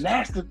 and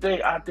that's the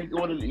thing. I think it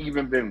would have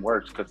even been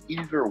worse because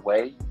either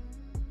way,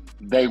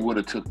 they would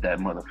have took that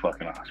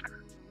motherfucking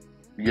Oscar.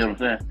 You get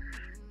what I'm saying?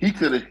 He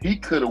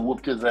could have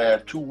whooped his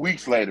ass 2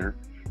 weeks later,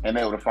 and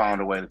they would have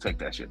found a way to take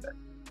that shit back.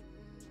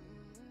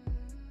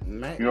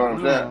 Man, you know what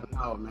I'm saying?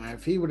 No, man.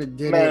 If he would have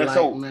did it, like,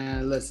 so,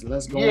 man, listen,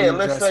 let's go in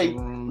the dressing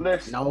room.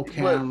 No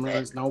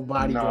cameras, no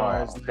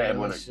bodyguards.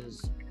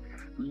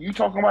 You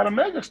talking about a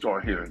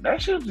megastar here?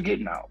 That shit's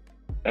getting out.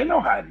 Ain't no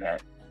hiding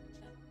that.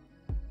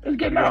 It's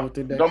getting out.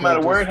 Don't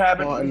matter where it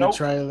happened. In the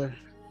trailer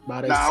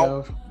by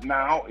themselves.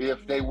 Now,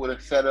 if they would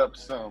have set up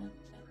some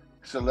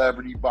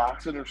celebrity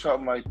boxing or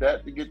something like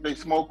that to get their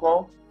smoke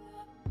off,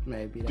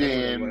 maybe.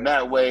 Then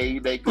that way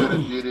they could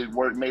have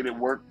made it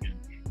work.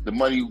 The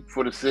money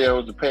for the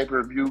sales, the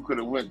pay-per-view could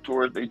have went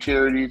towards their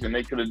charities, and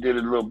they could have did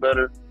it a little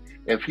better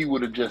if he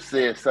would have just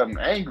said something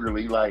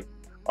angrily like,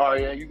 "Oh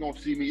yeah, you gonna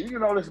see me?" You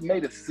know, this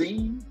made a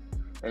scene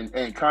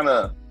and kind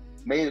of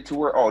made it to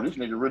where, oh, this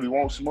nigga really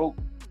won't smoke.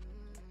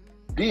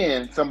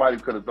 Then somebody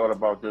could have thought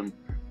about them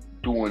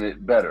doing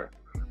it better.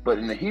 But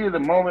in the heat of the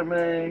moment,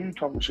 man, you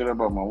talking shit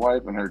about my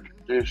wife and her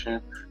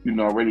tradition. You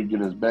know, already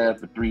get us bad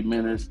for 3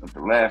 minutes at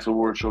the last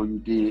award show you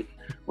did.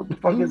 What the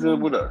fuck is it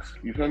with us?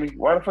 You feel me?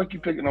 Why the fuck you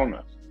picking on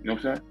us? You know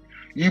what I'm saying?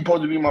 You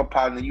supposed to be my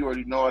partner. You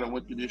already know I done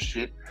went through this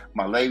shit.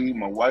 My lady,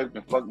 my wife,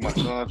 and fuck my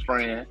son's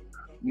friend.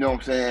 You know what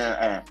I'm saying?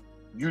 And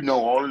you know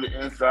all of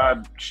the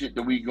inside shit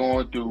that we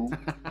going through.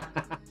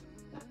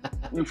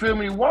 You feel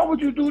me? Why would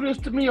you do this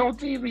to me on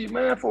TV,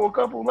 man, for a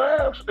couple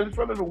laughs in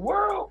front of the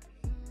world?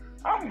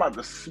 I'm about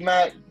to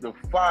smack the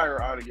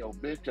fire out of your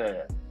bitch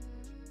ass.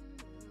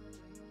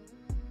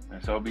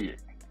 And so be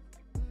it.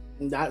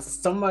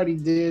 Somebody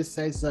did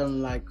say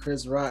something like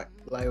Chris Rock,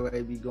 like where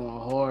he be going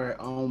hard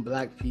on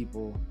black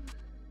people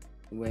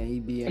when he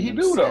be in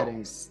them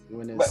settings.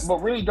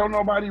 But really, don't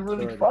nobody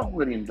really fuck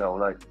with him though.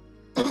 Like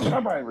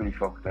nobody really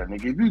fuck with that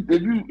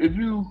nigga. If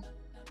you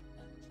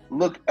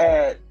look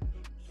at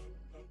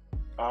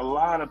a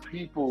lot of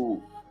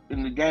people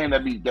in the game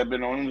that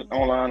been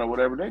online or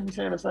whatever, they be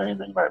saying the same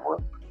thing. Like,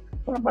 well,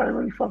 nobody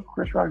really fuck with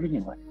Chris Rock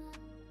anyway.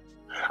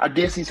 I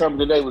did see something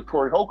today with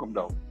Corey Holcomb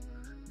though.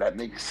 That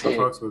nigga said,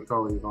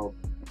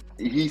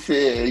 he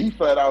said, he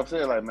flat out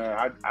said, like,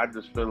 man, I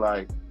just feel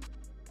like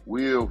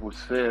Will was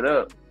fed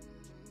up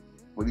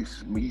when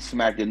he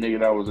smacked a nigga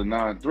that was a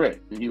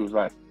non-threat. And he was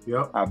like,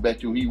 yep. I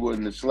bet you he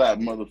wouldn't have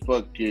slapped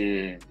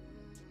motherfucking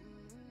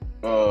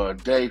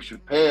Dave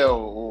Chappelle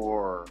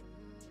or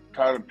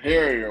Tyler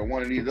Perry or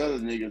one of these other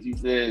niggas. He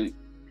said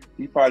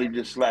he probably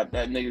just slapped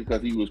that nigga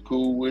because he was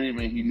cool with him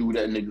and he knew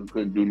that nigga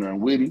couldn't do nothing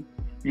with him.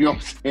 You know what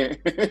I'm saying?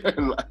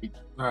 Like,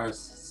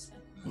 nice.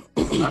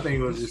 I think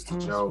it was just a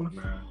joke,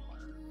 man.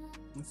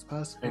 It's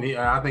possible. And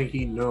I think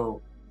he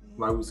knew,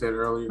 like we said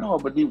earlier. No,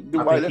 but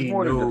that's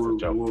more than just a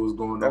joke. What was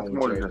going on? That's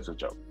more than just a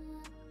joke.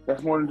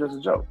 That's more than just a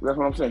joke. That's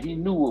what I'm saying. He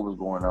knew what was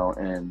going on,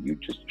 and you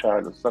just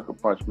tried to sucker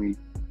punch me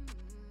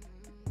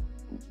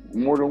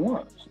more than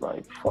once.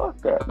 Like, fuck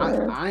that,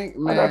 man. Man.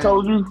 Like I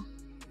told you.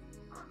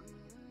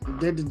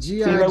 Did the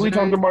GI? Like we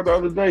talked about the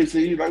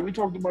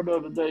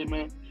other day.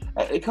 Man.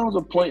 It comes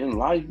a point in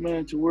life,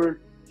 man, to where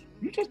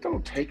you just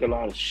don't take a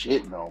lot of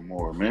shit no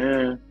more,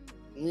 man.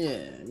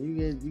 Yeah,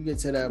 you get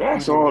to that.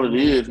 That's all it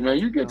is, man.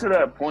 You get to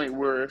that point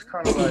where it's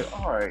kind of like,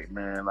 all right,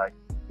 man. Like,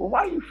 well,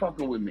 why you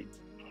fucking with me?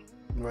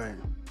 Right.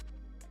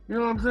 You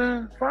know what I'm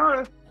saying?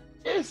 Fine.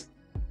 It's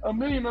a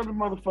million other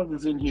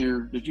motherfuckers in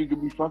here that you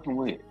could be fucking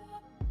with.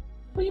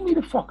 Leave me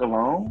the fuck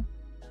alone.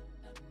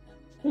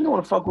 You don't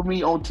want to fuck with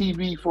me on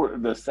TV for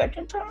the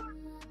second time?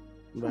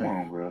 Right. Come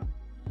on, bro.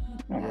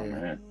 Come on,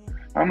 man.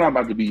 I'm not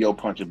about to be your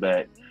punching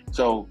bag.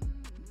 So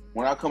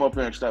when I come up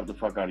here and slap the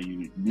fuck out of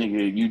you,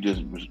 nigga, you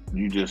just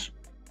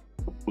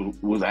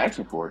was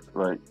asking for it.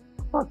 Like,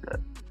 fuck that.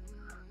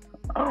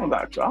 I don't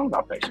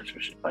got patience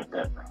for shit like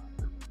that.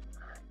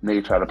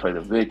 Nigga try to play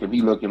the victim.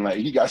 He looking like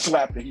he got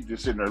slapped and he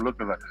just sitting there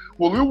looking like,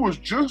 well, it was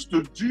just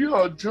a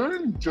G.I.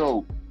 Jane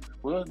joke.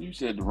 Well, you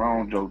said the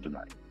wrong joke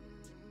tonight.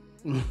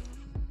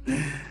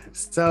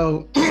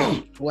 So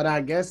what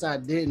I guess I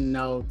didn't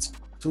know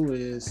too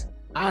is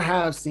I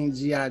have seen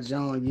G.I.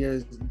 Jane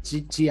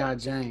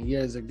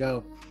years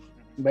ago,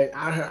 but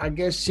I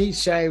guess she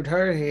shaved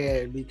her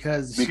head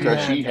because she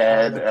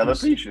had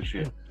alopecia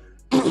shit.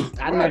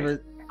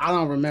 I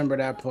don't remember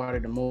that part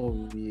of the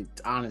movie,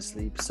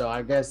 honestly. So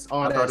I guess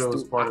I thought it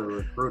was part of the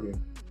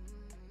recruiting.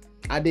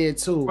 I did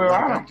too. Well,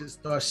 I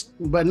just thought,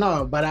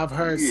 but I've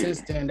heard since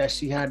then that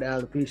she had the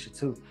alopecia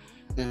too,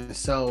 and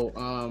so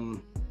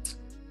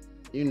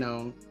you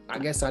know, I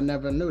guess I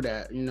never knew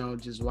that, you know,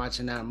 just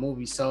watching that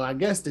movie. So I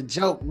guess the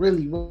joke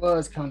really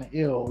was kind of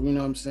ill, you know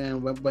what I'm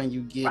saying? When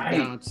you get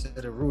down to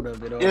the root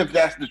of it all. If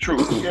that's the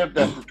truth. If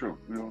that's the truth.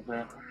 You know what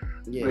I'm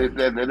saying?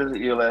 Yeah. That is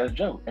an ill ass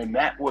joke. And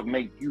that would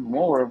make you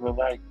more of a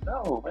like,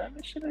 no, man,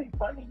 this shit ain't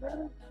funny,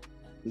 man.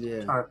 Yeah.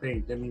 I'm trying to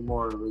think. Demi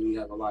Moore really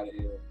have a lot of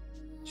hair.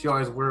 She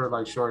always wear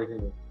like short hair.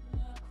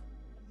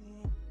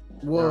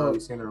 Well, never really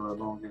seen her with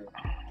long hair.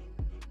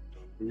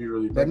 If you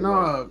really but think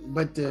no,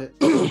 but the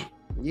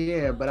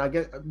yeah, but I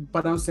guess,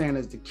 but I'm saying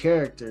is the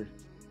character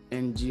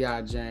in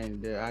G.I.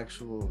 Jane, the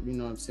actual, you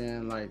know what I'm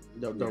saying, like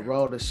the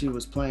role that she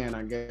was playing,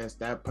 I guess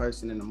that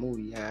person in the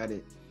movie had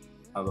it,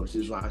 which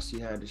is why she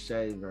had to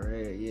shave her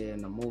head,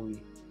 in the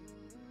movie.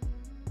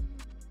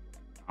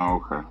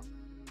 Okay.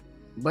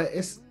 But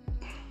it's,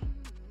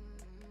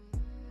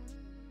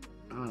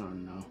 I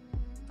don't know.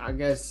 I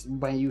guess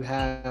when you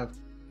have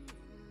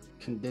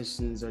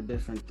conditions or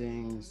different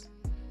things,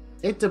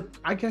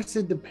 I guess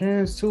it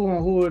depends too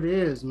on who it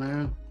is,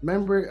 man.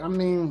 Remember, I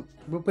mean,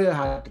 we'll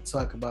have to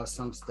talk about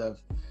some stuff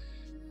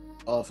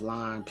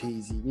offline,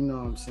 peasy. You know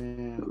what I'm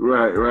saying?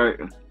 Right.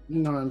 You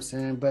know what I'm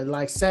saying? But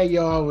like, say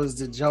y'all was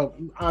the joke.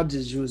 I'll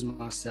just use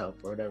myself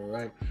or whatever,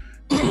 right?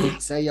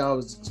 Say y'all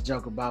was the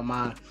joke about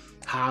my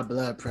high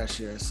blood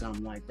pressure or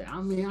something like that.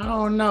 I mean, I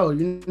don't know.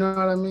 You know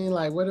what I mean?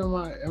 Like, what am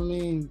I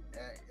mean,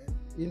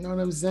 you know what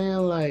I'm saying?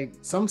 Like,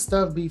 some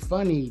stuff be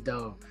funny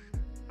though.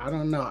 I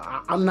don't know.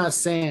 I'm not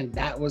saying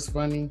that was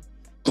funny.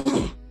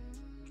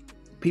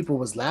 People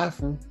was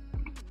laughing.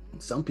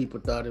 Some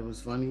people thought it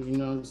was funny. You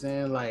know what I'm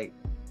saying? Like,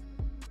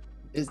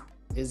 is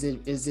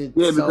it?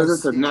 Yeah, because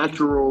it's a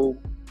natural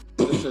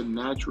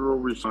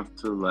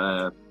response to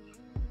laugh.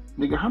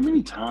 Nigga, how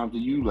many times do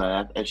you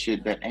laugh at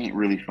shit that ain't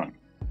really funny?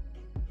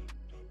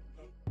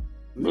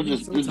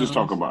 Let's just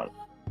talk about it.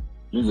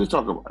 Let's just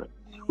talk about it.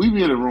 We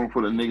be in a room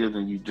full of niggas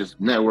and you just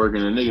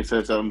networking and a nigga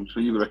said something, so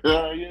you be like,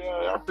 oh,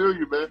 yeah, I feel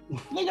you, man.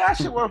 Nigga, that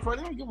shit wasn't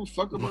funny. I don't give a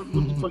fuck about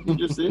what the fuck you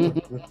just said.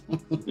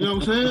 You know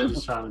what I'm saying?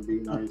 Just trying to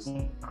be nice.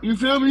 You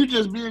feel me? You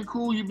just being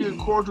cool, you being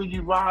cordial,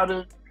 you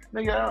vibing.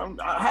 Nigga,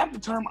 half the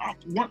time I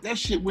want that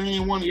shit went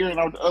in one ear and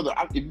out the other.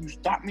 If you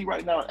stop me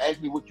right now and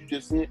ask me what you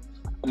just said,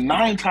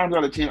 9 times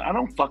out of 10, I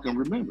don't fucking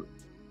remember.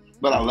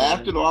 But I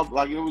laughed it off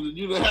like it was,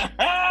 you know,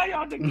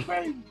 y'all niggas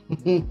crazy.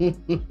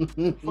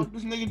 Fuck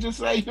this nigga just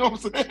say, you know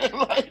what I'm saying?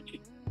 Like,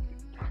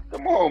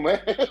 come on, man.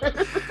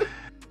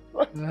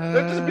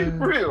 Let's just be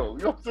real,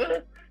 you know what I'm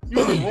saying?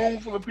 You're in a room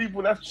full of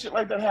people, that shit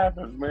like that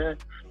happens, man.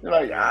 You're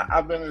like,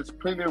 I've been in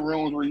plenty of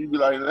rooms where you be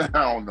like,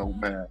 I don't know,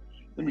 man.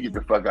 Let me get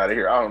the fuck out of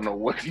here. I don't know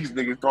what these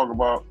niggas talk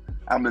about.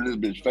 I'm in this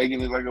bitch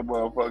faking it like a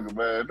motherfucker,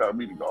 man. Tell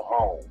me to go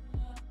home.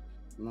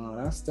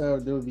 No, that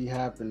stuff do be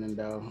happening,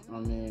 though. I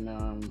mean,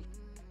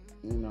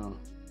 you know.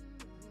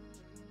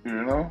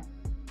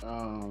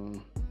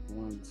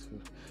 One, two.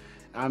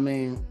 I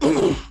mean,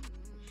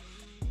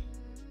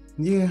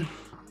 yeah.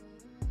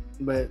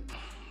 But,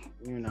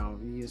 you know,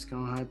 you just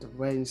gonna have to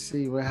wait and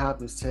see what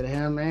happens to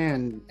him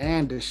and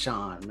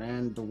Deshaun,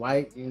 man.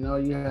 Dwight, you know,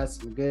 you had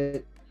some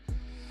good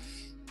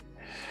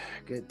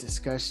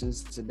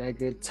discussions today,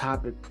 good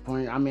topic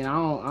point. I mean, I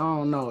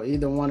don't know.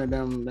 Either one of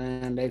them,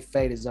 man, their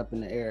fate is up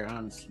in the air,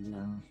 honestly,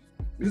 man.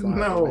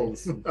 No.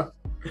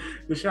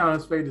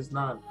 Deshaun's fate is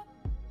not.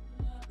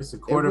 It's a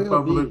court of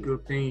public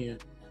opinion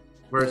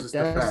versus the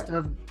fact.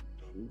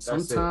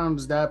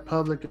 Sometimes that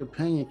public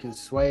opinion can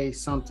sway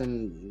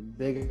something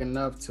big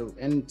enough to.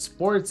 In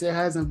sports, it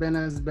hasn't been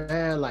as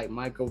bad, like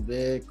Michael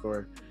Vick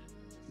or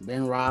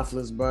Ben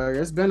Roethlisberger.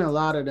 There's been a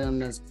lot of them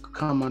that's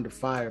come under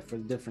fire for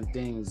different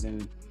things,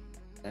 and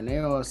they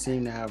all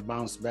seem to have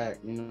bounced back,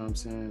 you know what I'm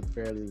saying,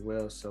 fairly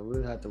well. So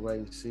we'll have to wait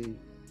and see.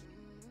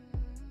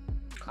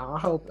 I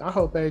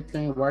hope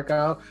everything work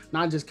out,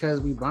 not just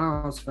because we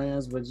Browns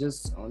fans, but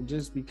just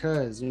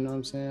because, you know what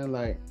I'm saying,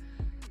 like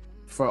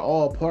for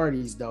all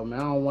parties though, man.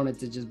 I don't want it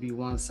to just be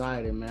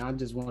one-sided, man. I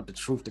just want the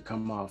truth to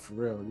come out for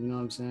real, you know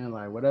what I'm saying,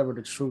 like whatever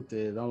the truth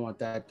is, I want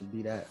that to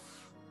be that,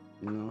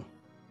 you know.